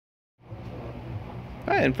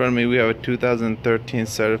Right in front of me we have a 2013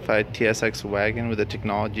 certified TSX wagon with a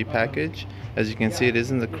technology package. As you can see, it is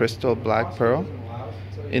in the crystal black pearl.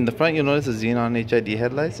 In the front you'll notice the xenon HID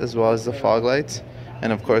headlights as well as the fog lights,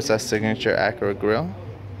 and of course that signature Acura grille.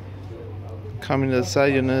 Coming to the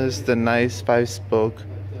side you'll notice the nice 5-spoke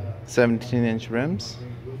 17-inch rims.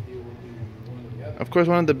 Of course,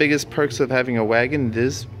 one of the biggest perks of having a wagon, it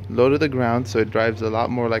is low to the ground, so it drives a lot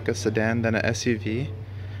more like a sedan than an SUV.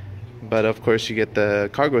 But of course you get the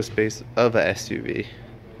cargo space of a SUV.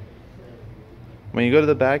 When you go to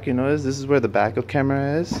the back, you notice this is where the backup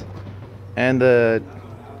camera is, and the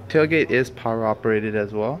tailgate is power operated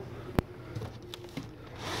as well.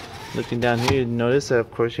 Looking down here, you notice that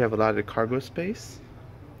of course you have a lot of cargo space,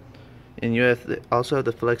 and you also have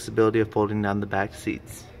the flexibility of folding down the back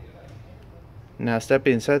seats. Now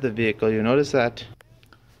stepping inside the vehicle, you'll notice that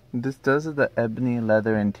this does have the ebony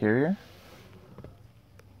leather interior.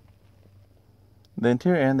 The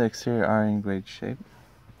interior and the exterior are in great shape.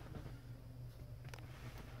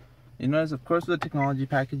 You notice, of course, with the technology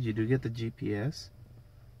package, you do get the GPS.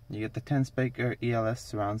 You get the 10-speaker ELS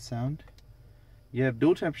surround sound. You have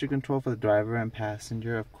dual temperature control for the driver and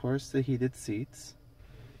passenger. Of course, the heated seats.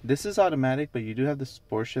 This is automatic, but you do have the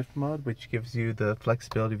sport shift mode, which gives you the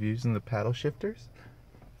flexibility of using the paddle shifters.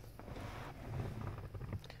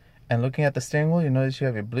 And looking at the steering wheel, you notice you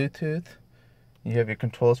have your Bluetooth. You have your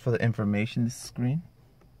controls for the information screen.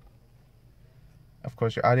 Of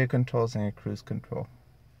course, your audio controls and your cruise control.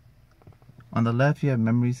 On the left, you have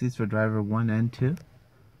memory seats for driver 1 and 2.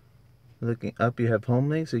 Looking up, you have home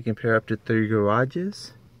link, so you can pair up to 3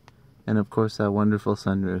 garages. And of course, that wonderful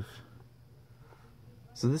sunroof.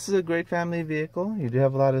 So this is a great family vehicle. You do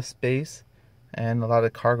have a lot of space and a lot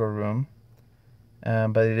of cargo room.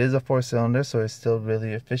 But it is a 4-cylinder, so it's still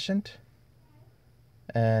really efficient.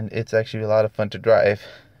 And it's actually a lot of fun to drive.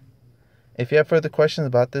 If you have further questions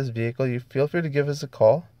about this vehicle, you feel free to give us a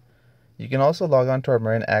call. You can also log on to our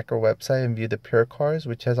Marin Acura website and view the Pure Cars,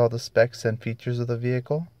 which has all the specs and features of the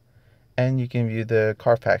vehicle. And you can view the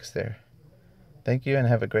Carfax there. Thank you and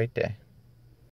have a great day.